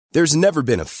There's never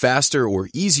been a faster or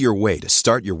easier way to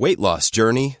start your weight loss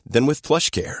journey than with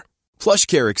PlushCare.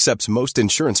 PlushCare accepts most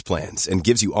insurance plans and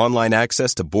gives you online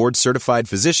access to board-certified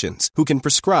physicians who can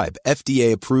prescribe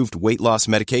FDA-approved weight loss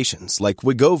medications like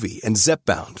Wegovy and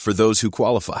Zepbound for those who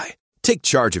qualify. Take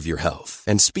charge of your health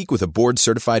and speak with a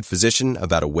board-certified physician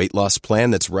about a weight loss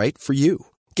plan that's right for you.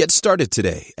 Get started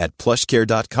today at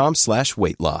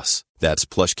plushcare.com/weight loss. That's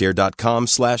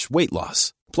plushcare.com/weight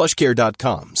loss.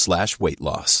 plushcare.com/weight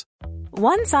loss.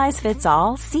 One size fits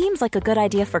all seems like a good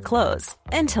idea for clothes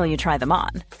until you try them on.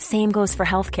 Same goes for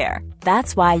healthcare.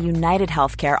 That's why United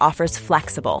Healthcare offers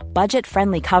flexible,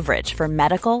 budget-friendly coverage for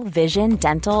medical, vision,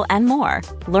 dental, and more.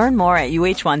 Learn more at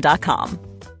uh1.com.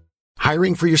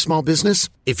 Hiring for your small business?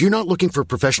 If you're not looking for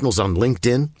professionals on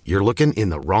LinkedIn, you're looking in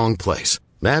the wrong place.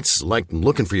 That's like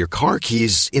looking for your car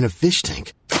keys in a fish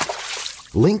tank.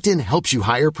 LinkedIn helps you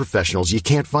hire professionals you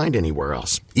can't find anywhere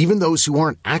else, even those who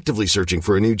aren't actively searching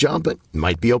for a new job but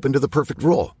might be open to the perfect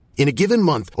role. In a given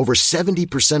month, over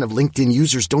 70% of LinkedIn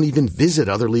users don't even visit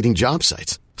other leading job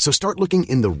sites. So start looking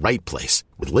in the right place.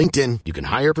 With LinkedIn, you can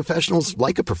hire professionals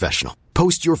like a professional.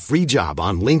 Post your free job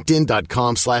on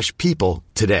linkedin.com/people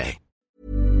today.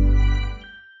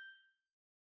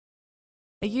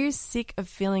 Are you sick of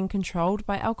feeling controlled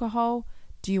by alcohol?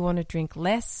 Do you want to drink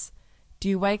less? Do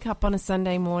you wake up on a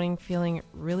Sunday morning feeling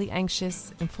really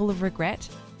anxious and full of regret?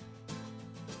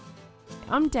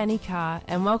 I'm Danny Carr,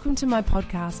 and welcome to my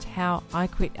podcast, How I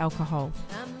Quit Alcohol.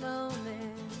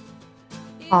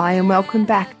 Hi, and welcome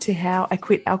back to How I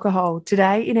Quit Alcohol.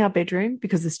 Today in our bedroom,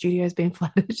 because the studio has been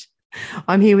flooded,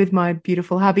 I'm here with my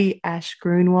beautiful hubby, Ash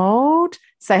Grunwald.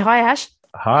 Say hi, Ash.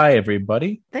 Hi,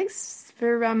 everybody. Thanks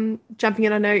for jumping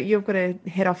in. I know you've got to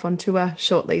head off on tour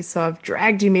shortly, so I've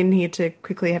dragged him in here to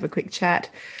quickly have a quick chat.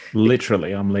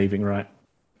 Literally, I'm leaving right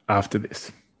after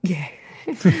this. Yeah.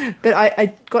 But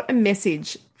I got a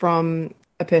message from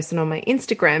a person on my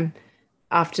Instagram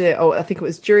after, I think it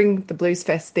was during the Blues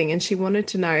Fest thing, and she wanted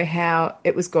to know how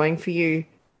it was going for you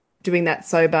doing that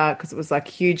sober, because it was like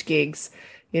huge gigs,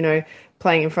 you know,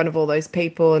 playing in front of all those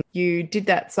people, and you did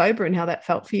that sober and how that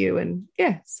felt for you. And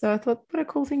yeah, so I thought, what a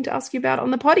cool thing to ask you about on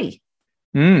the potty.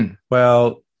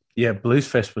 Well, yeah, Blues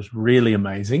Fest was really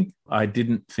amazing. I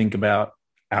didn't think about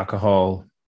alcohol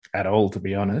at all, to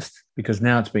be honest, because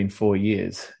now it's been 4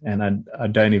 years and I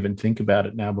don't even think about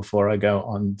it now before I go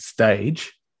on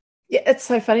stage. Yeah, it's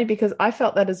so funny because I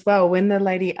felt that as well. When the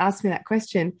lady asked me that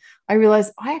question, I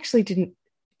realized I actually didn't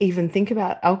even think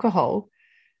about alcohol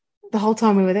the whole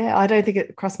time we were there. I don't think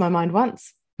it crossed my mind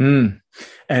once. And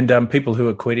people who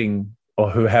are quitting or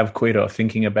who have quit or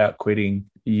thinking about quitting,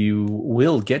 you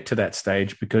will get to that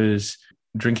stage because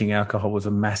drinking alcohol was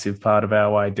a massive part of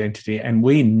our identity. And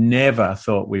we never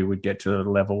thought we would get to the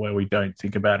level where we don't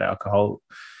think about alcohol.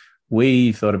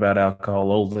 We thought about alcohol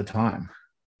all the time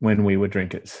when we were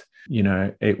drinkers. You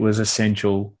know, it was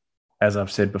essential, as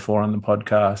I've said before on the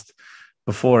podcast.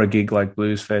 Before a gig like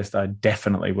Blues Fest, I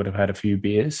definitely would have had a few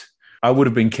beers. I would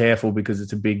have been careful because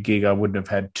it's a big gig. I wouldn't have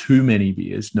had too many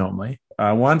beers normally.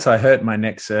 Once I hurt my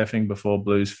neck surfing before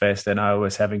Blues Fest and I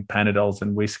was having Panadols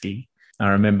and whiskey. I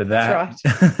remember that.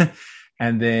 That's right.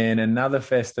 And then another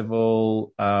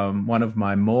festival, one of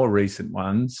my more recent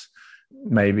ones,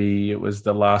 maybe it was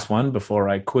the last one before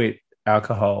I quit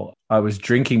alcohol. I was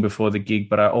drinking before the gig,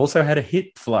 but I also had a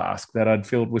hit flask that I'd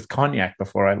filled with cognac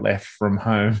before I left from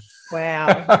home. Wow.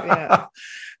 Yeah.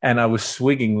 And I was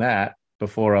swigging that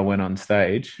before I went on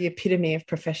stage. The epitome of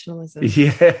professionalism.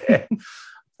 Yeah.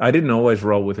 I didn't always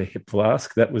roll with a hip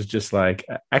flask. That was just like,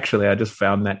 actually, I just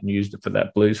found that and used it for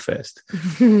that Blues Fest.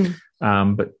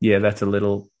 But yeah, that's a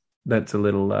little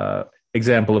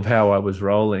example of how I was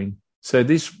rolling. So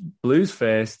this Blues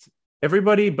Fest,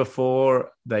 everybody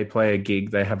before they play a gig,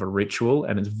 they have a ritual,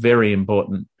 and it's very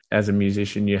important. As a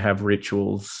musician, you have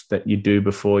rituals that you do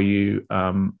before you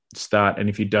start. And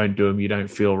if you don't do them, you don't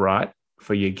feel right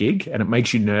for your gig, and it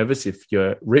makes you nervous if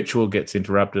your ritual gets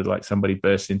interrupted, like somebody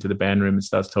bursts into the band room and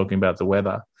starts talking about the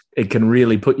weather. It can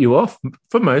really put you off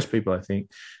for most people, I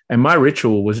think. And my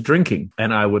ritual was drinking,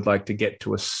 and I would like to get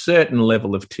to a certain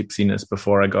level of tipsiness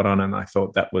before I got on, and I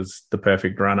thought that was the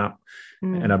perfect run-up.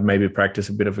 And I've maybe practiced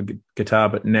a bit of a guitar,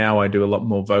 but now I do a lot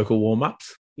more vocal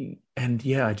warm-ups. And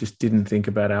yeah, I just didn't think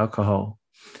about alcohol.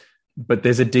 But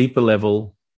there's a deeper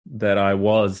level that I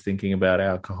was thinking about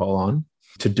alcohol on,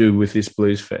 to do with this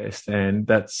Blues Fest. And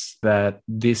that's that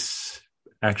this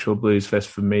actual Blues Fest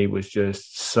for me was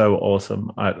just so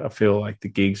awesome. I feel like the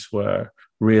gigs were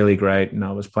really great, and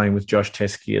I was playing with Josh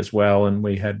Teskey as well, and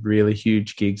we had really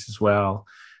huge gigs as well.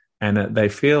 And they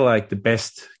feel like the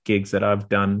best gigs that I've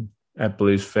done at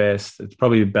Blues Fest. It's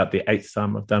probably about the 8th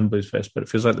time I've done Blues Fest, but it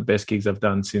feels like the best gigs I've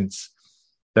done since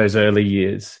those early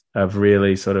years of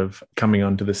really sort of coming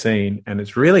onto the scene. And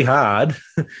it's really hard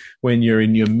when you're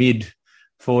in your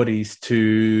mid-40s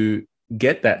to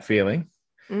get that feeling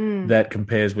that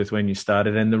compares with when you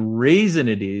started. And the reason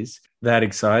it is that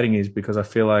exciting is because I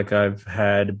feel like I've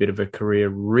had a bit of a career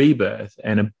rebirth,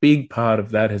 and a big part of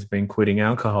that has been quitting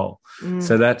alcohol.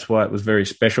 So that's why it was very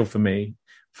special for me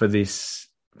for this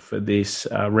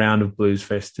round of Blues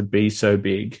Fest to be so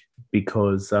big,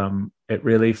 because it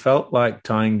really felt like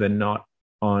tying the knot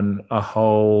on a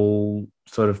whole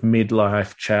sort of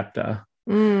midlife chapter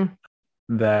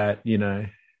that, you know,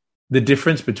 the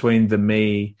difference between the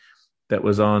me that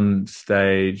was on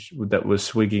stage, that was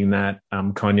swigging that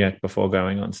cognac before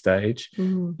going on stage,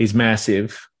 is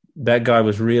massive. That guy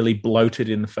was really bloated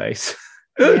in the face.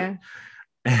 Yeah.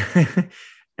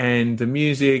 And the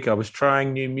music, I was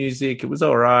trying new music. It was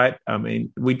all right. I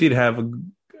mean, we did have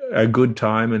a good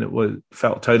time, and it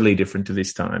felt totally different to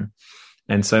this time.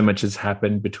 And so much has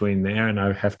happened between there, and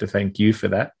I have to thank you for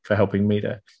that, for helping me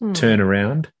to turn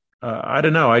around. I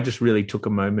don't know. I just really took a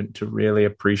moment to really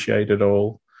appreciate it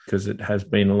all, because it has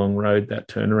been a long road, that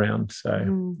turnaround.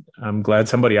 So I'm glad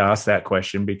somebody asked that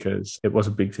question, because it was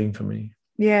a big thing for me.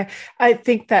 Yeah, I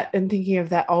think that, and thinking of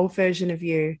that old version of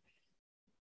you,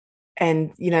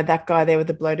 and, you know, that guy there with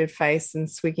the bloated face and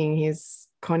swigging his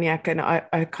cognac, and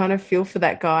I kind of feel for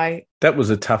that guy. That was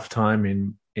a tough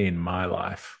time in my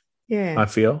life. Yeah. I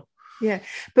feel. Yeah.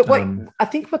 But I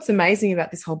think what's amazing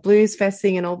about this whole Blues Fest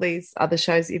thing and all these other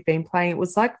shows that you've been playing, it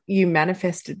was like you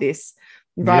manifested this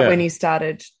when you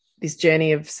started this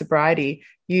journey of sobriety.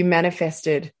 You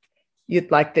manifested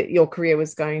like that your career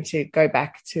was going to go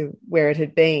back to where it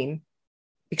had been,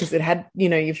 because it had, you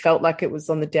know, you felt like it was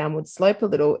on the downward slope a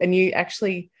little, and you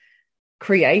actually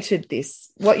created this.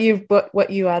 What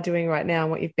you are doing right now,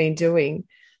 and what you've been doing,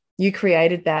 you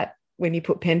created that when you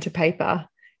put pen to paper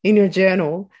in your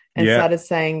journal and started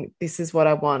saying, this is what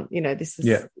I want, you know, this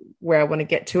is where I want to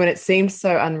get to. And it seemed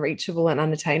so unreachable and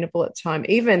unattainable at the time,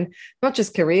 even not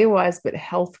just career-wise, but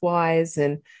health-wise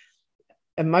and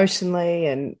emotionally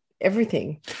and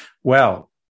everything.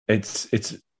 Well, it's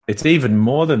even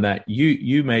more than that.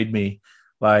 You made me,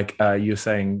 like you're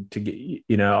saying, to get,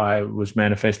 you know, I was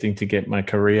manifesting to get my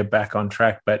career back on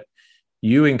track, but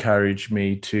you encouraged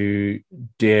me to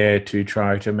dare to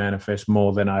try to manifest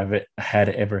more than I've had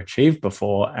ever achieved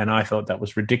before. And I thought that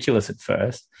was ridiculous at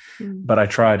first, but I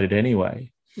tried it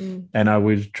anyway. And I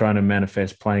was trying to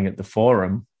manifest playing at the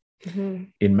Forum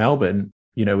in Melbourne,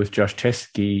 you know, with Josh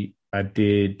Chesky. I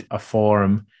did a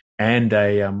Forum and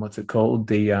a, what's it called?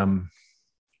 The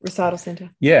Recital Centre.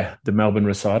 Yeah, the Melbourne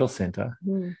Recital Centre.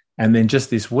 And then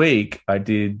just this week I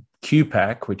did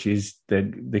QPAC, which is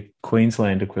the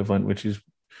Queensland equivalent, which is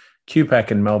QPAC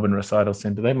and Melbourne Recital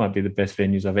Centre. They might be the best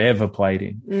venues I've ever played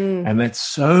in. And that's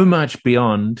so much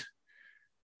beyond,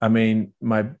 I mean,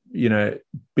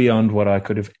 beyond what I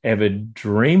could have ever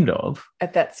dreamed of.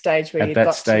 At that stage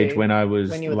when I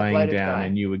was laying down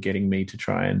and you were getting me to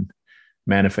try and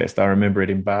manifest. I remember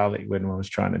it in Bali when I was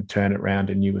trying to turn it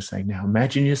around, and you were saying, now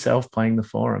imagine yourself playing the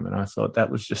Forum. And I thought that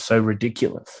was just so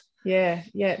ridiculous. Yeah.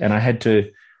 And I had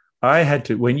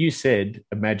to, when you said,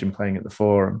 imagine playing at the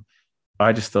Forum,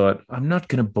 I just thought, I'm not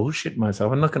going to bullshit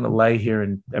myself. I'm not going to lay here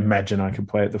and imagine I could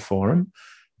play at the Forum.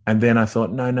 And then I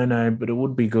thought, no, but it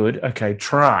would be good. Okay,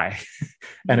 try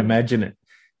and imagine it.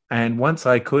 And once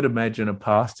I could imagine a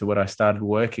path to it, I started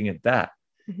working at that.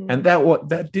 And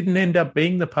that didn't end up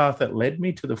being the path that led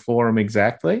me to the Forum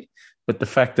exactly, but the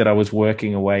fact that I was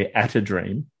working away at a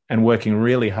dream and working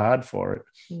really hard for it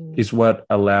is what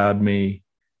led me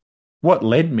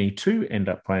to end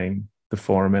up playing the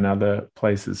Forum and other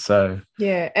places. So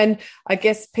yeah, and I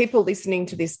guess people listening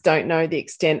to this don't know the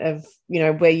extent of, you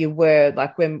know, where you were,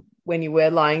 like when you were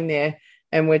lying there,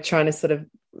 and we're trying to sort of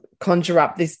conjure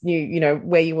up this new, you know,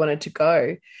 where you wanted to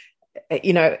go,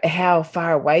 you know, how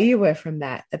far away you were from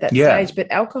that at that stage. But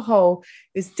alcohol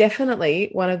is definitely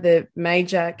one of the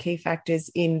major key factors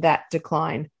in that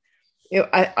decline.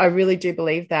 I really do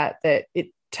believe that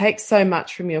it takes so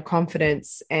much from your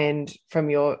confidence and from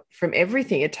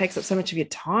everything. It takes up so much of your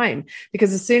time,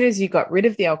 because as soon as you got rid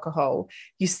of the alcohol,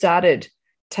 you started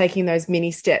taking those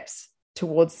mini steps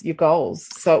towards your goals.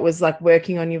 So it was like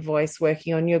working on your voice,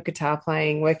 working on your guitar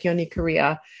playing, working on your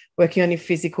career, working on your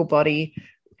physical body,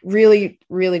 really,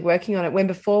 really working on it.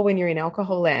 When you're in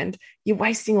alcohol land, you're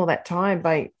wasting all that time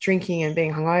by drinking and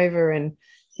being hungover, and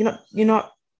you're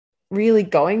not really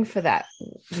going for that,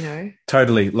 you know.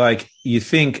 Totally. Like you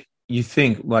think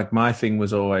like my thing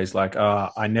was always like,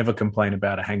 I never complain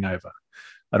about a hangover.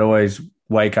 I'd always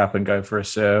wake up and go for a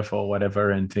surf or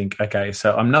whatever and think, okay,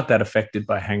 so I'm not that affected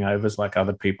by hangovers like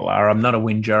other people are. I'm not a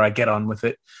whinger. I get on with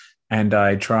it, and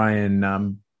I try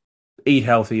and eat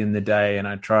healthy in the day, and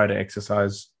I try to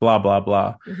exercise, blah, blah,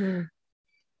 blah. Mm-hmm.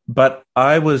 But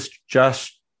I was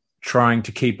just trying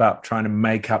to keep up, trying to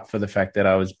make up for the fact that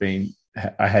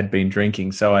I had been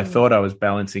drinking. So I thought I was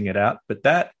balancing it out, but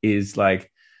that is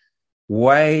like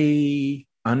way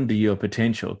under your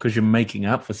potential because you're making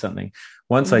up for something.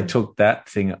 Once I took that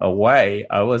thing away,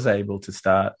 I was able to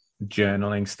start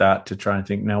journaling, start to try and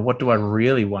think, now, what do I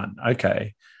really want?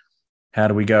 Okay, how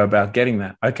do we go about getting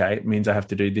that? Okay, it means I have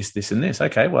to do this, this, and this.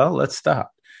 Okay, well, let's start.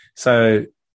 So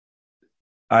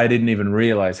I didn't even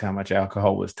realize how much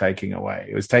alcohol was taking away.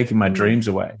 It was taking my dreams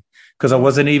away because I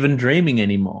wasn't even dreaming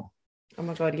anymore. Oh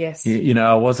my God, yes. You know,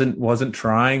 I wasn't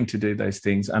trying to do those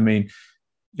things. I mean,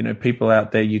 you know, people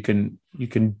out there, you can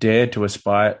dare to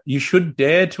aspire. You should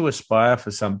dare to aspire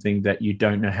for something that you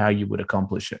don't know how you would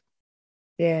accomplish it.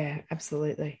 Yeah,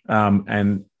 absolutely.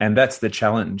 And that's the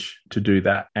challenge, to do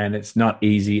that. And it's not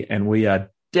easy. And we are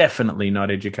definitely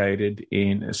not educated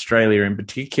in Australia in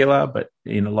particular, but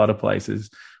in a lot of places,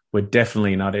 we're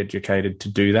definitely not educated to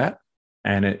do that.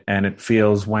 And it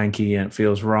feels wanky and it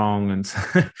feels wrong.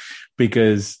 And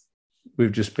because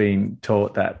we've just been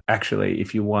taught that actually,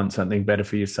 if you want something better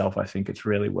for yourself, I think it's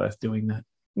really worth doing that.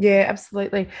 Yeah,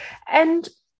 absolutely. And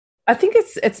I think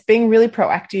it's being really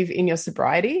proactive in your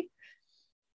sobriety.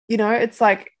 You know, it's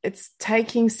like it's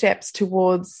taking steps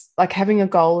towards like having a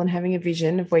goal and having a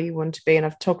vision of where you want to be. And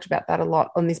I've talked about that a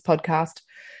lot on this podcast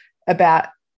about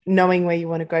knowing where you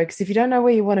want to go. Because if you don't know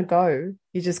where you want to go,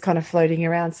 you're just kind of floating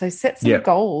around. So set some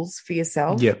goals for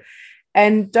yourself. Yep.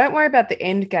 And don't worry about the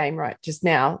end game right just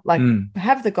now. Like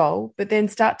have the goal, but then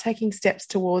start taking steps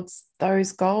towards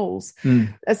those goals.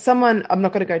 As someone, I'm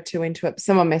not going to go too into it, but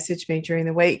someone messaged me during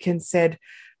the week and said,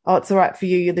 oh, it's all right for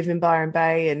you. You live in Byron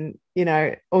Bay and, you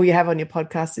know, all you have on your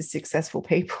podcast is successful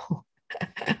people,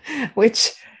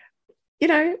 which, you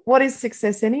know, what is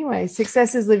success anyway?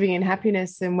 Success is living in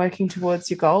happiness and working towards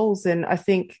your goals. And I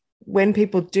think when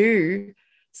people do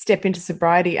step into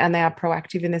sobriety and they are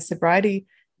proactive in their sobriety,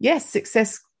 yes,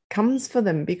 success comes for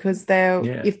them because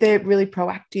if they're really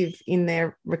proactive in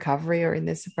their recovery or in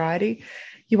their sobriety,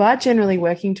 you are generally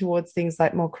working towards things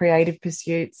like more creative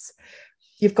pursuits.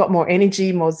 You've got more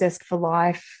energy, more zest for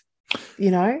life, you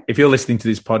know. If you're listening to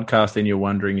this podcast and you're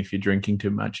wondering if you're drinking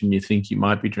too much and you think you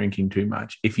might be drinking too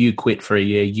much, if you quit for a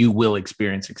year, you will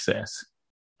experience success.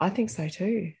 I think so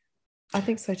too.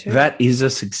 That is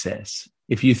a success.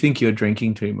 If you think you're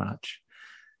drinking too much,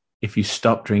 if you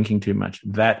stop drinking too much,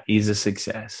 that is a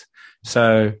success.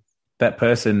 So that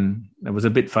person, it was a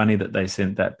bit funny that they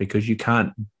sent that because you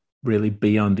can't really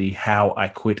be on the How I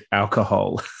Quit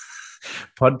Alcohol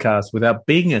podcast without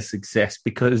being a success,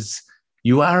 because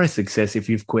you are a success if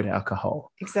you've quit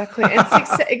alcohol. Exactly.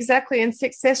 And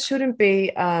success shouldn't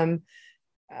be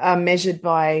measured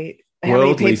by how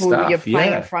worldly many people stuff, you're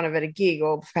playing in front of at a gig,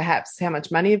 or perhaps how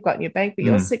much money you've got in your bank, but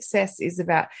your success is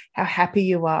about how happy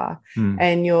you are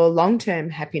and your long-term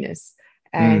happiness.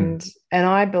 And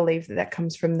I believe that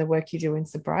comes from the work you do in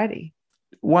sobriety.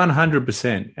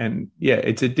 100%. And yeah,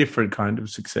 it's a different kind of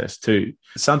success too.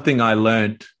 Something I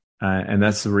learned, and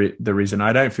that's the reason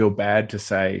I don't feel bad to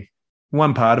say,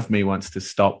 one part of me wants to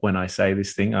stop when I say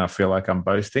this thing. I feel like I'm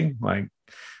boasting. Like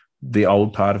the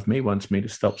old part of me wants me to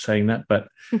stop saying that. But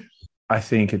I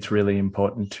think it's really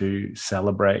important to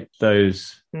celebrate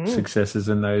those successes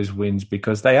and those wins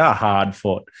because they are hard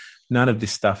fought. None of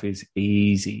this stuff is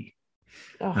easy.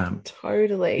 Oh,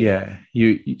 totally. Yeah.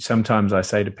 You sometimes I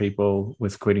say to people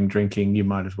with quitting drinking, you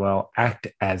might as well act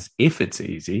as if it's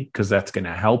easy because that's going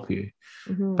to help you.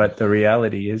 But the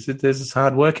reality is that there's this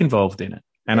hard work involved in it.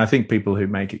 And I think people who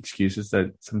make excuses,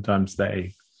 that sometimes they're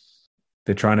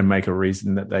trying to make a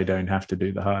reason that they don't have to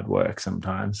do the hard work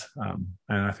sometimes. And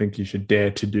I think you should dare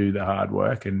to do the hard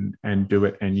work and do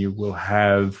it, and you will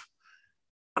have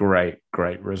great,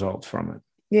 great results from it.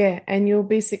 Yeah, and you'll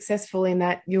be successful in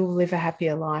that. You'll live a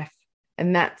happier life.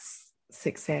 And that's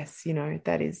success, you know,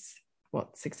 that is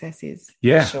what success is.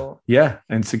 Yeah, for sure. Yeah.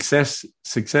 And success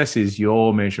is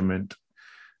your measurement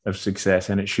of success,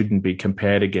 and it shouldn't be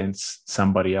compared against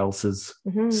somebody else's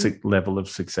level of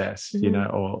success, you know,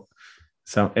 or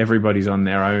so everybody's on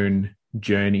their own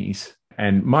journeys.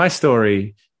 And my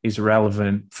story is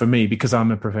relevant for me because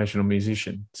I'm a professional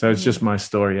musician. So it's just my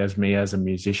story as me as a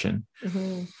musician.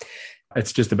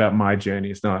 It's just about my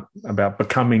journey. It's not about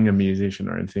becoming a musician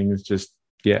or anything. It's just,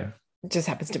 It just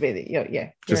happens to be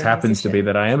that just happens to be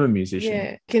that I am a musician.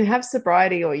 Yeah. You can have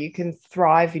sobriety or you can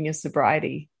thrive in your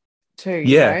sobriety. too.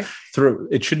 You know?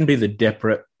 It shouldn't be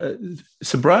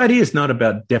sobriety is not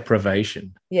about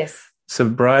deprivation. Yes.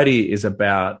 Sobriety is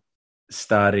about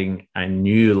starting a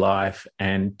new life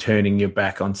and turning your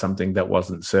back on something that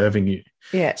wasn't serving you.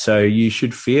 Yeah. So you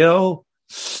should feel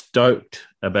stoked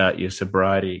about your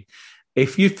sobriety.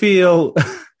 If you feel,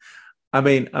 I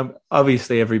mean,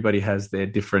 obviously everybody has their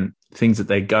different things that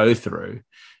they go through,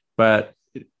 but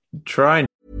try and...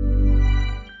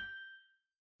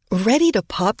 Ready to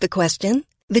pop the question?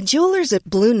 The jewelers at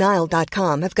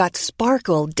BlueNile.com have got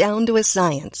sparkle down to a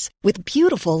science with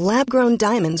beautiful lab-grown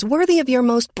diamonds worthy of your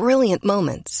most brilliant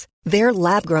moments. Their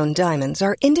lab-grown diamonds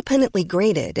are independently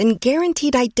graded and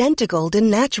guaranteed identical to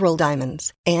natural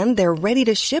diamonds, and they're ready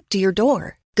to ship to your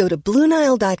door. Go to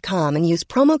BlueNile.com and use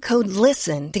promo code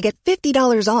LISTEN to get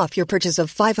 $50 off your purchase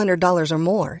of $500 or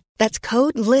more. That's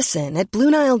code LISTEN at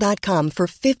BlueNile.com for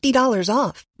 $50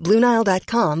 off.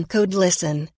 BlueNile.com, code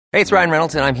LISTEN. Hey, it's Ryan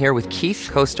Reynolds, and I'm here with Keith,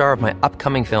 co-star of my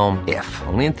upcoming film, If,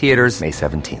 only in theaters May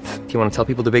 17th. Do you want to tell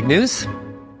people the big news?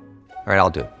 All right,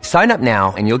 I'll do it. Sign up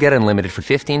now and you'll get unlimited for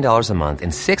 $15 a month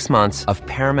and 6 months of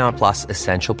Paramount Plus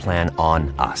Essential Plan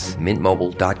on us.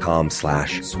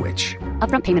 MintMobile.com/switch.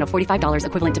 Upfront payment of $45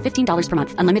 equivalent to $15 per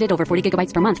month. Unlimited over 40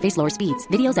 gigabytes per month. Face lower speeds.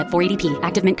 Videos at 480p.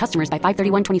 Active Mint customers by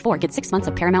 531.24 get 6 months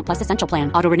of Paramount Plus Essential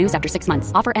Plan. Auto renews after 6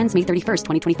 months. Offer ends May 31st,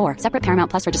 2024. Separate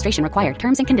Paramount Plus registration required.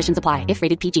 Terms and conditions apply if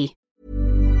rated PG.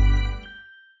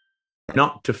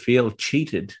 Not to feel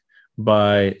cheated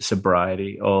by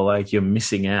sobriety or like you're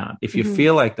missing out. If you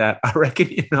feel like that, I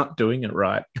reckon you're not doing it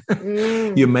right.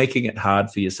 You're making it hard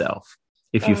for yourself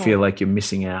if you feel like you're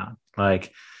missing out.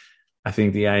 Like, I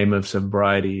think the aim of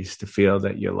sobriety is to feel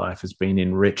that your life has been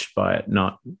enriched by it,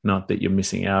 not that you're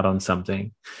missing out on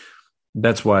something.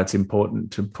 That's why it's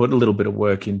important to put a little bit of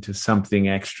work into something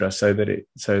extra so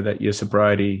that your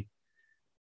sobriety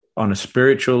on a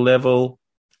spiritual level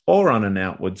or on an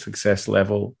outward success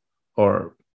level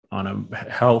or on a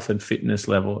health and fitness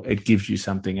level, it gives you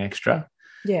something extra.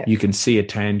 Yeah. You can see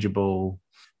the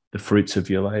fruits of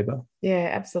your labor. Yeah,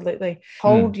 absolutely.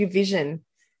 Hold your vision.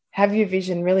 Have your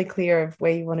vision really clear of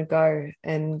where you want to go,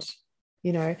 and,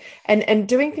 you know, and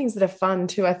doing things that are fun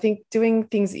too. I think doing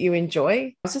things that you enjoy.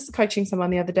 I was just coaching someone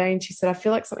the other day and she said, I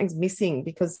feel like something's missing,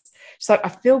 because she's like, I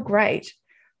feel great.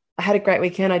 I had a great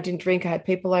weekend. I didn't drink. I had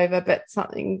people over, but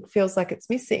something feels like it's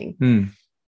missing.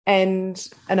 And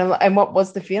what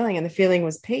was the feeling? And the feeling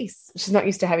was peace. She's not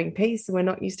used to having peace, and we're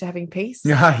not used to having peace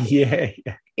in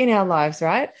our lives,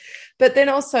 right? But then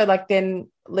also, accepting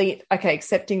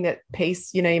that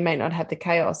peace, you know, you may not have the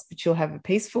chaos, but you'll have a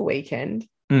peaceful weekend.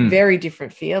 Very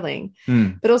different feeling.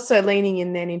 But also leaning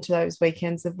in then into those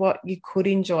weekends of what you could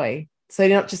enjoy. So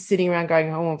you're not just sitting around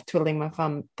going, oh, I'm twiddling my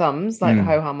thumbs, like,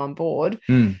 ho-hum, I'm bored.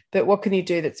 But what can you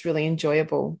do that's really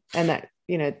enjoyable? And that,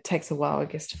 you know, it takes a while, I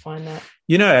guess, to find that.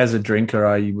 You know, as a drinker,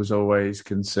 I was always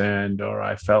concerned, or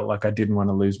I felt like I didn't want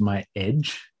to lose my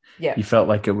edge. Yeah. You felt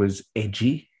like it was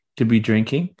edgy to be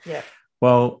drinking. Yeah.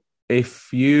 Well,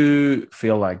 if you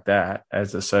feel like that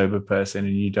as a sober person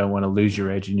and you don't want to lose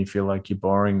your edge and you feel like you're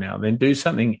boring now, then do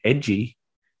something edgy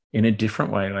in a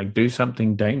different way. Like, do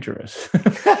something dangerous.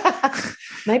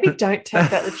 Maybe don't take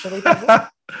that literally, people.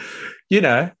 You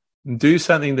know, do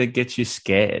something that gets you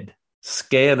scared.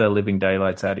 Scare the living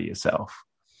daylights out of yourself.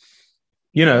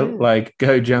 You know, like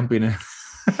go jump in a...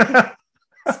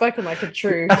 Spoken like a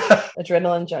true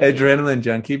adrenaline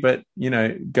junkie. But, you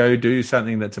know, go do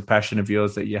something that's a passion of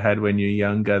yours that you had when you're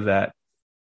younger that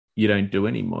you don't do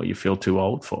anymore. You feel too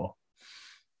old for.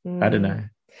 I don't know.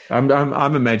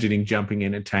 I'm imagining jumping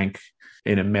in a tank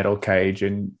in a metal cage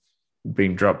and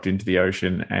being dropped into the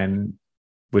ocean and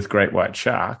with great white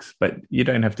sharks, but you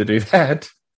don't have to do that.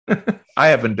 I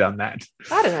haven't done that.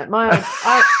 I don't know.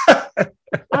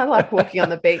 I like walking on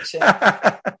the beach and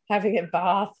having a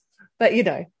bath, but you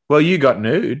know. Well, you got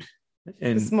nude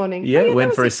this morning. Yeah,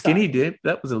 went for a skinny dip.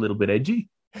 That was a little bit edgy.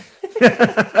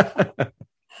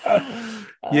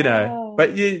 You know,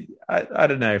 but I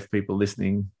don't know if people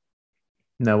listening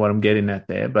know what I'm getting at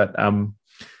there, but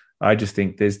I just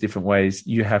think there's different ways.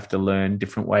 You have to learn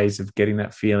different ways of getting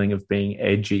that feeling of being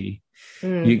edgy.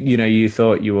 You know, you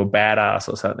thought you were badass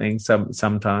or something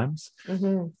sometimes,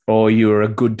 or you were a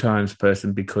good times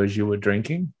person because you were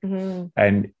drinking,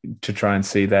 and to try and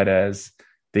see that as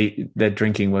that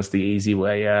drinking was the easy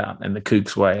way out and the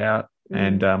kook's way out,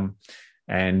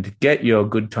 and get your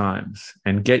good times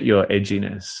and get your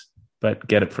edginess, but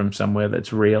get it from somewhere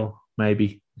that's real,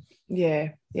 maybe. Yeah,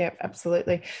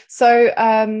 absolutely. So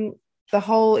the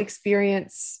whole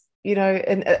experience, you know,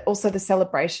 and also the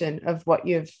celebration of what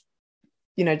you've,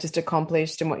 you know, just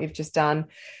accomplished and what you've just done.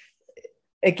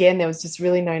 again, there was just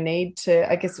really no need to,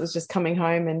 I guess it was just coming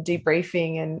home and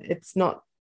debriefing, and it's not.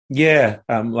 Yeah.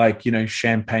 Like,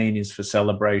 champagne is for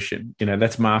celebration,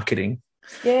 that's marketing.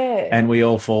 Yeah. And we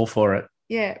all fall for it.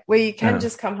 Yeah, where you can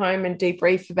just come home and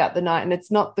debrief about the night, and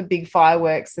it's not the big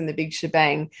fireworks and the big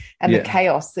shebang and the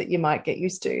chaos that you might get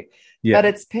used to, but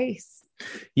it's peace.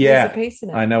 Yeah, there's a peace in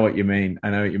it. I know what you mean.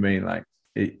 Like,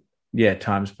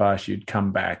 times past, you'd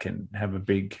come back and have a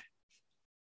big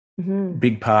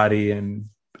party and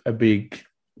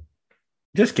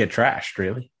just get trashed,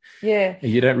 really. Yeah.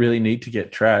 You don't really need to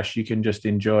get trashed. You can just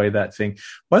enjoy that thing.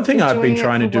 One thing I've been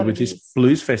trying to do with this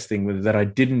Blues Fest thing that I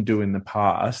didn't do in the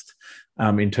past,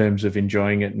 in terms of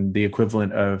enjoying it and the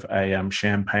equivalent of a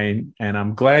champagne, and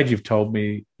I'm glad you got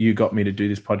me to do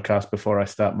this podcast before I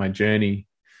start my journey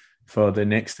for the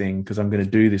next thing, because I'm going to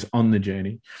do this on the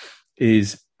journey,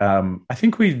 is I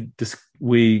think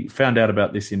we found out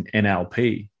about this in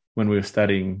NLP when we were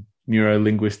studying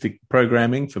neuro-linguistic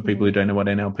programming. For people who don't know what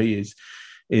NLP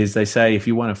is they say, if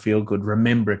you want to feel good,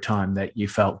 remember a time that you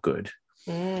felt good,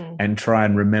 and try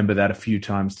and remember that a few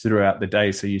times throughout the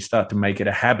day, so you start to make it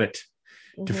a habit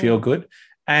to feel good.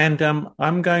 And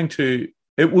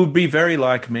it will be very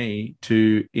like me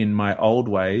to, in my old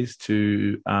ways,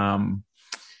 to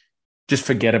just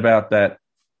forget about that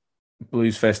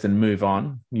Blues Fest and move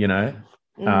on,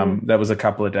 that was a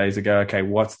couple of days ago. Okay,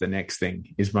 what's the next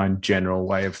thing is my general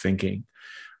way of thinking.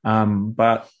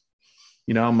 But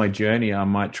on my journey, I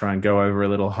might try and go over a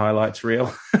little highlights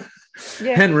reel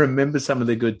and remember some of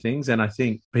the good things. And I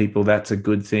think that's a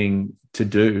good thing to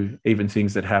do, even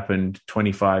things that happened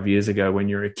 25 years ago when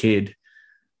you're a kid,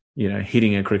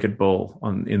 hitting a cricket ball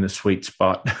in the sweet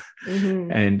spot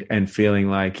and feeling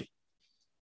like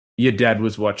your dad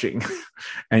was watching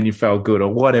and you felt good,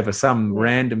 or whatever, some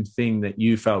random thing that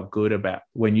you felt good about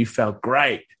when you felt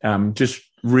great. Just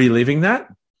reliving that.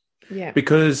 Yeah.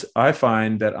 Because I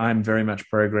find that I'm very much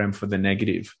programmed for the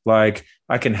negative. Like,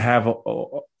 I can have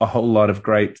a whole lot of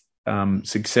great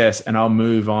success, and I'll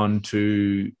move on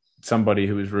to somebody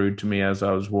who was rude to me as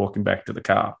I was walking back to the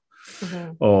car.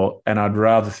 And I'd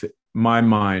rather, my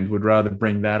mind would rather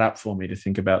bring that up for me to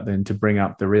think about than to bring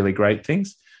up the really great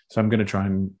things. So I'm going to try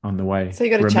and, on the way. So you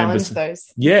got to challenge those.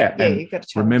 Yeah. Yeah, you've got to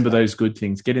challenge remember those good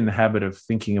things. Get in the habit of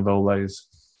thinking of all those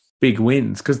big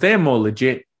wins, because they're more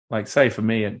legit. Like, say for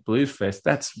me at Blues Fest,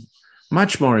 that's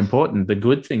much more important, the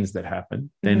good things that happen,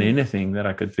 than anything that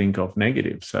I could think of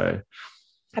negative. So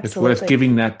it's worth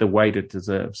giving that the weight it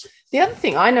deserves. The other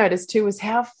thing I noticed too was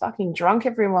how fucking drunk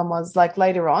everyone was, like,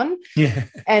 later on. Yeah.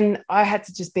 And I had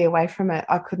to just be away from it.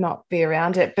 I could not be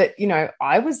around it. But,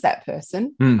 I was that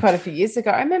person quite a few years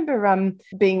ago. I remember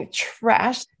being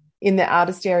trashed in the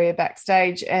artist area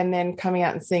backstage, and then coming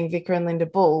out and seeing Vika and Linda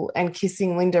Bull and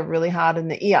kissing Linda really hard in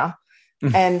the ear.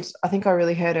 And I think I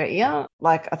really hurt her ear.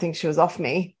 Like, I think she was off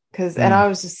me and I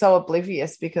was just so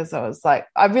oblivious, because I was like,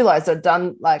 I realized I'd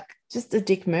done like just a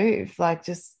dick move, like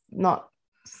just not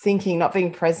thinking, not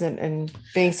being present, and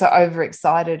being so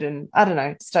overexcited, and I don't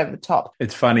know, just over the top.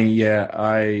 It's funny. Yeah.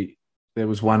 There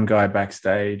was one guy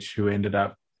backstage who ended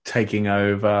up taking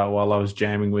over while I was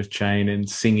jamming with Chain and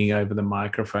singing over the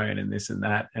microphone and this and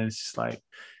that. And it's just like,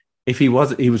 he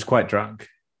was quite drunk.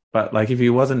 But like, if he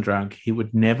wasn't drunk, he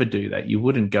would never do that. You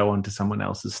wouldn't go onto someone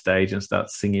else's stage and start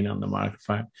singing on the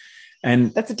microphone.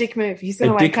 And that's a dick move. He's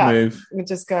going to wake up and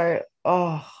just go,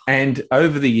 oh. And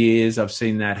over the years, I've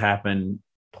seen that happen.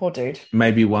 Poor dude.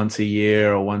 Maybe once a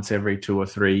year or once every 2 or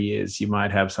 3 years, you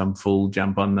might have some fool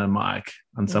jump on the mic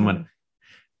on someone.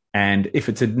 And if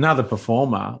it's another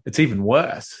performer, it's even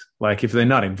worse. Like, if they're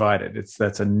not invited,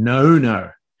 that's a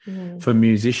no-no for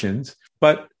musicians.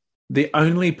 But the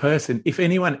only person, if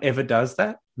anyone ever does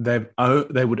that, they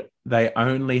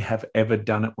only have ever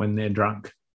done it when they're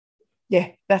drunk. Yeah,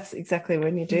 that's exactly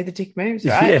when you do the dick moves,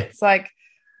 right? Yeah. It's like,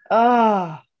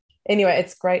 anyway,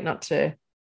 it's great not to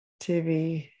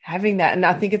be having that, and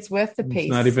I think it's worth the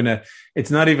piece.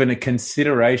 It's not even a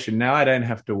consideration. Now I don't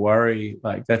have to worry.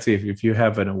 Like, that's if you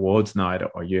have an awards night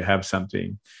or you have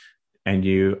something, and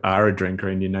you are a drinker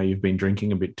and you've been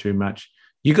drinking a bit too much.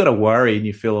 You got to worry, and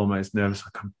you feel almost nervous,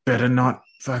 like, I better not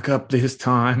fuck up this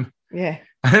time. Yeah.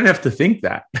 I don't have to think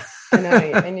that. I know,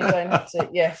 and you don't have to,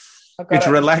 yeah. It's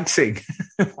relaxing.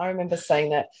 I remember saying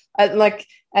that. Like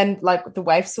the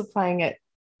Waifs were playing at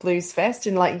Blues Fest,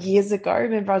 and like years ago,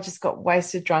 remember I just got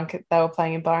wasted drunk. They were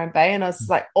playing in Byron Bay, and I was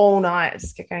like all night, I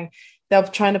just kept going. They were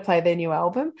trying to play their new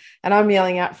album, and I'm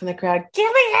yelling out from the crowd,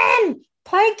 Gillian!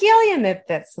 Play Gillian.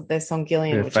 That's their song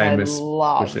Gillian, They're which famous, I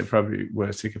love. which they probably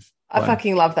were sick of playing. I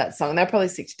fucking love that song. They're probably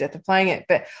sick to death of playing it.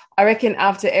 But I reckon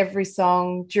after every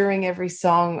song, during every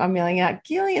song, I'm yelling out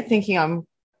Gillian, thinking I'm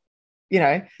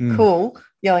cool,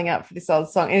 yelling out for this old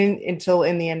song. And until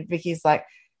in the end, Vicky's like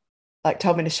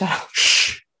told me to shut up.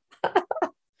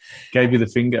 Gave you the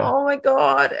finger. Oh my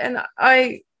God. And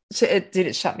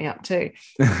it shut me up too.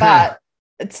 But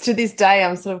it's to this day,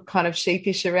 I'm sort of kind of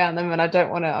sheepish around them, and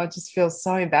I just feel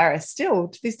so embarrassed still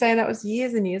to this day. And that was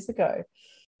years and years ago.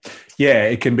 Yeah,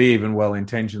 it can be even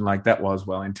well-intentioned. Like that was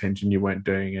well-intentioned. You weren't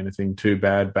doing anything too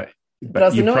bad, but it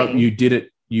was annoying. You did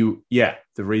it. The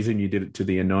reason you did it to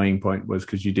the annoying point was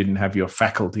because you didn't have your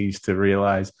faculties to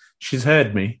realize she's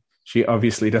heard me. She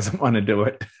obviously doesn't want to do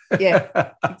it.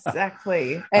 Yeah,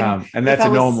 exactly. And that's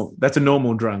a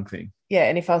normal drunk thing. Yeah,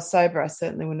 and if I was sober, I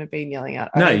certainly wouldn't have been yelling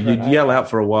out. No, you'd yell out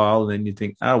for a while, and then you'd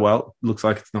think, oh, well, looks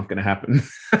like it's not going to happen.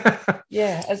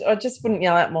 Yeah, I just wouldn't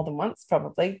yell out more than once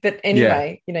probably. But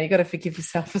anyway, you got to forgive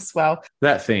yourself as well.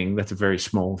 That's a very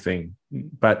small thing,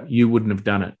 but you wouldn't have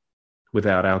done it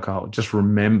without alcohol. Just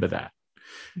remember that.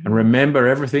 Mm-hmm. And remember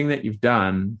everything that you've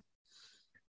done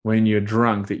when you're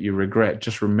drunk that you regret.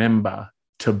 Just remember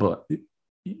to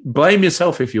blame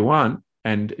yourself if you want,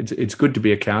 and it's good to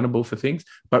be accountable for things,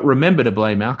 but remember to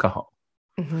blame alcohol.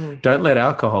 Mm-hmm. Don't let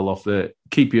alcohol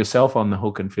keep yourself on the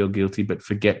hook and feel guilty, but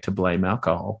forget to blame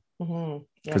alcohol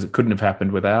because it couldn't have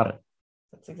happened without it.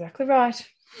 That's exactly right.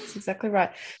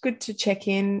 Good to check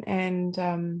in and,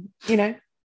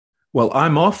 Well,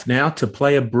 I'm off now to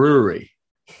play a brewery.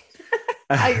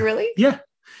 Are you really? Yeah.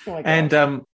 Oh my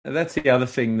God. And that's the other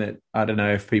thing that I don't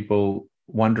know if people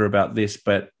wonder about this,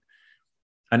 but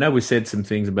I know we said some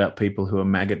things about people who are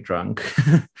maggot drunk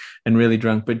and really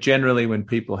drunk, but generally when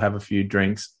people have a few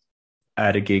drinks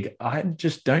at a gig, I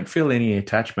just don't feel any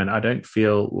attachment. I don't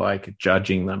feel like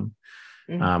judging them.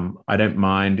 Mm-hmm. I don't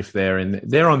mind if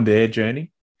they're on their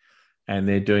journey and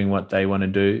they're doing what they want to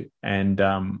do. And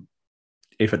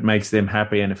if it makes them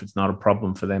happy and if it's not a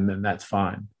problem for them, then that's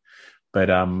fine. But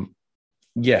I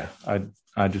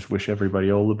just wish everybody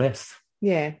all the best.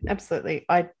 Yeah, absolutely.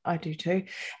 I do too.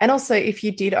 And also if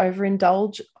you did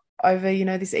overindulge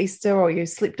over, this Easter, or you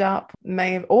slipped up,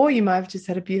 you might have just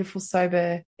had a beautiful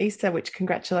sober Easter, which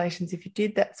congratulations. If you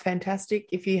did, that's fantastic.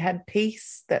 If you had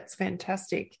peace, that's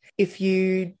fantastic. If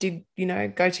you did,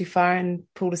 go too far and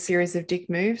pulled a series of dick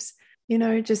moves,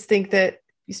 just think that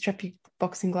you strap your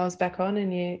boxing gloves back on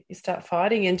and you start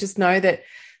fighting, and just know that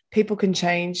people can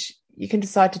change. You can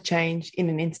decide to change in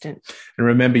an instant. And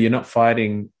remember, you're not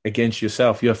fighting against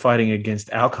yourself. You're fighting against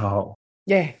alcohol.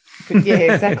 Yeah,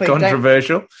 exactly.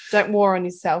 Controversial. Don't war on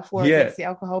yourself, war against the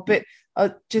alcohol. But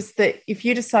just that if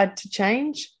you decide to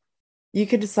change, you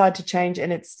can decide to change,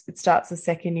 and it starts the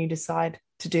second you decide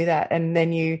to do that. And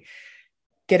then you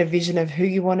get a vision of who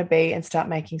you want to be and start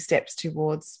making steps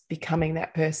towards becoming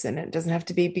that person. And it doesn't have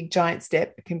to be a big, giant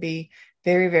step. It can be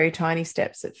very, very tiny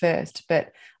steps at first.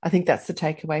 But I think that's the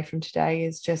takeaway from today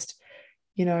is just,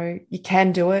 you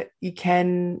can do it. You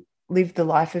can live the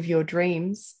life of your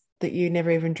dreams that you never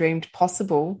even dreamed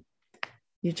possible.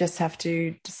 You just have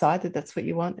to decide that that's what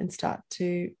you want and start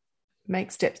to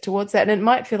make steps towards that. And it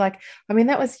might feel like,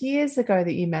 that was years ago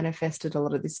that you manifested a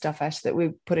lot of this stuff, Ash, that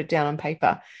we put it down on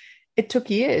paper. It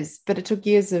took years, but it took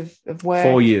years of work.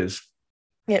 4 years.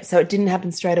 Yeah, so it didn't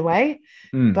happen straight away.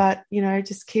 But,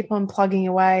 just keep on plugging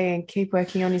away and keep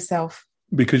working on yourself.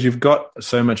 Because you've got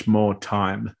so much more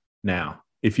time now.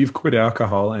 If you've quit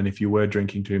alcohol and if you were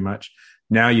drinking too much,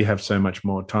 now you have so much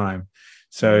more time.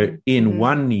 So in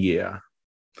 1 year,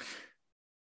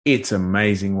 it's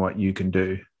amazing what you can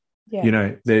do.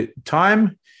 Yeah. The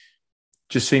time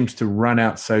just seems to run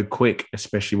out so quick,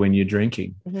 especially when you're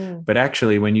drinking. Mm-hmm. But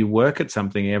actually, when you work at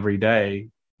something every day,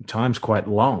 time's quite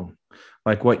long.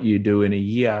 Like what you do in a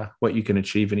year, what you can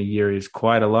achieve in a year is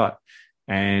quite a lot.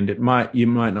 And it might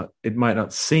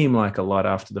not seem like a lot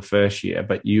after the first year,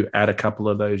 but you add a couple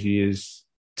of those years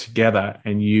together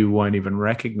and you won't even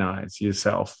recognize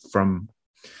yourself from,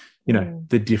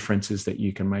 the differences that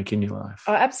you can make in your life.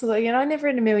 Oh, absolutely. And I never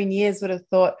in a million years would have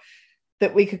thought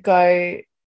that we could go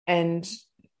and,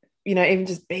 even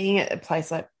just being at a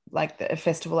place like a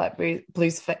festival like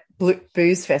Booze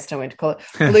Fest, I went to call it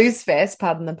Blues Fest,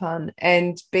 pardon the pun,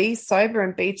 and be sober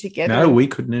and be together. No, we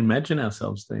couldn't imagine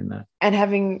ourselves doing that. And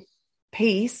having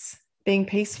peace, being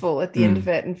peaceful at the end of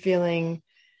it and feeling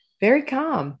very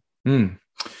calm.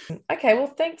 Okay, well,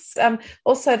 thanks.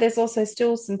 Also, there's also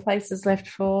still some places left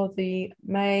for the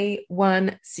May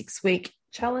 1 6-week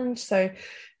challenge. So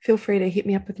feel free to hit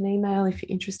me up with an email if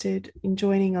you're interested in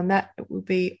joining on that. It will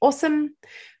be awesome.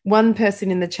 One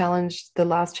person in the challenge, the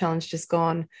last challenge just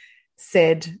gone,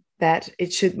 said that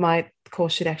my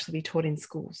course should actually be taught in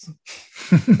schools.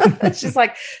 It's just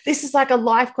like, this is like a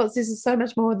life course. This is so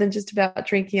much more than just about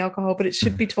drinking alcohol, but it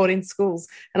should be taught in schools.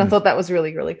 And I thought that was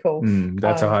really, really cool.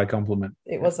 That's a high compliment.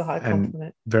 It was a high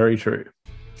compliment. Very true.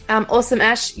 Awesome,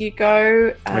 Ash. You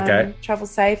go. Okay. Travel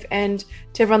safe. And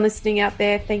to everyone listening out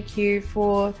there, thank you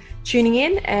for tuning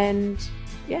in. And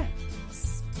yeah,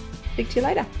 speak to you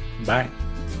later. Bye.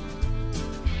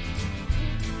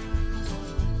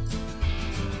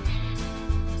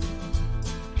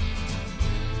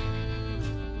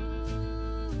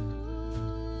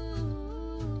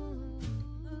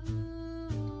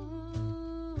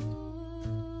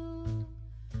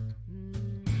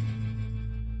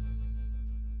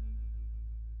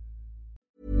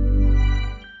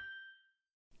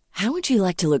 How would you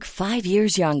like to look 5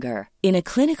 years younger? In a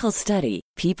clinical study,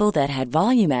 people that had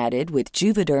volume added with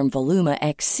Juvederm Voluma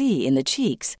XC in the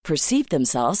cheeks perceived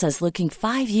themselves as looking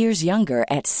 5 years younger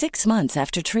at 6 months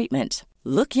after treatment.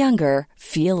 Look younger,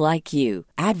 feel like you.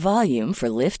 Add volume for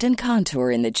lift and contour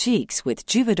in the cheeks with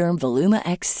Juvederm Voluma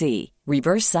XC.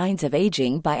 Reverse signs of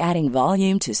aging by adding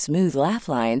volume to smooth laugh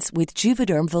lines with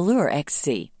Juvederm Volure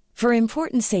XC. For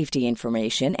important safety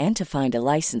information and to find a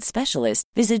licensed specialist,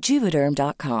 visit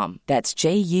Juvederm.com. That's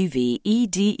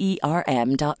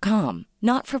JUVEDERM.com.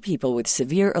 Not for people with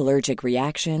severe allergic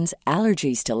reactions,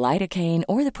 allergies to lidocaine,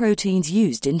 or the proteins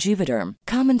used in Juvederm.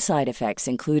 Common side effects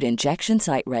include injection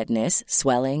site redness,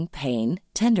 swelling, pain,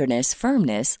 tenderness,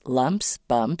 firmness, lumps,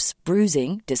 bumps,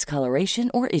 bruising, discoloration,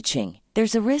 or itching.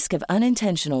 There's a risk of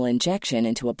unintentional injection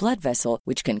into a blood vessel,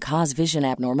 which can cause vision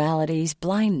abnormalities,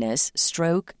 blindness,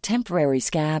 stroke, temporary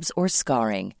scabs, or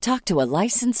scarring. Talk to a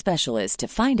licensed specialist to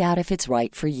find out if it's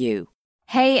right for you.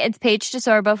 Hey, it's Paige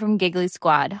DeSorbo from Giggly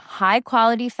Squad. High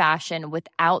quality fashion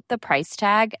without the price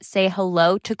tag. Say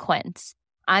hello to Quince.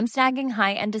 I'm snagging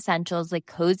high-end essentials like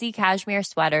cozy cashmere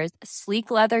sweaters,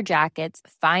 sleek leather jackets,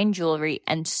 fine jewelry,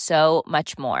 and so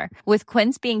much more. With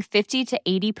Quince being 50 to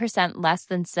 80% less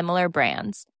than similar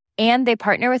brands. And they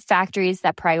partner with factories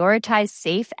that prioritize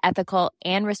safe, ethical,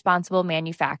 and responsible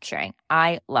manufacturing.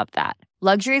 I love that.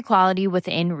 Luxury quality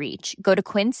within reach. Go to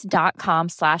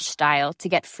quince.com/style to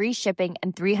get free shipping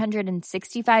and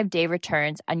 365-day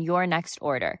returns on your next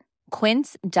order.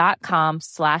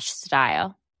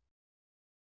 Quince.com/style.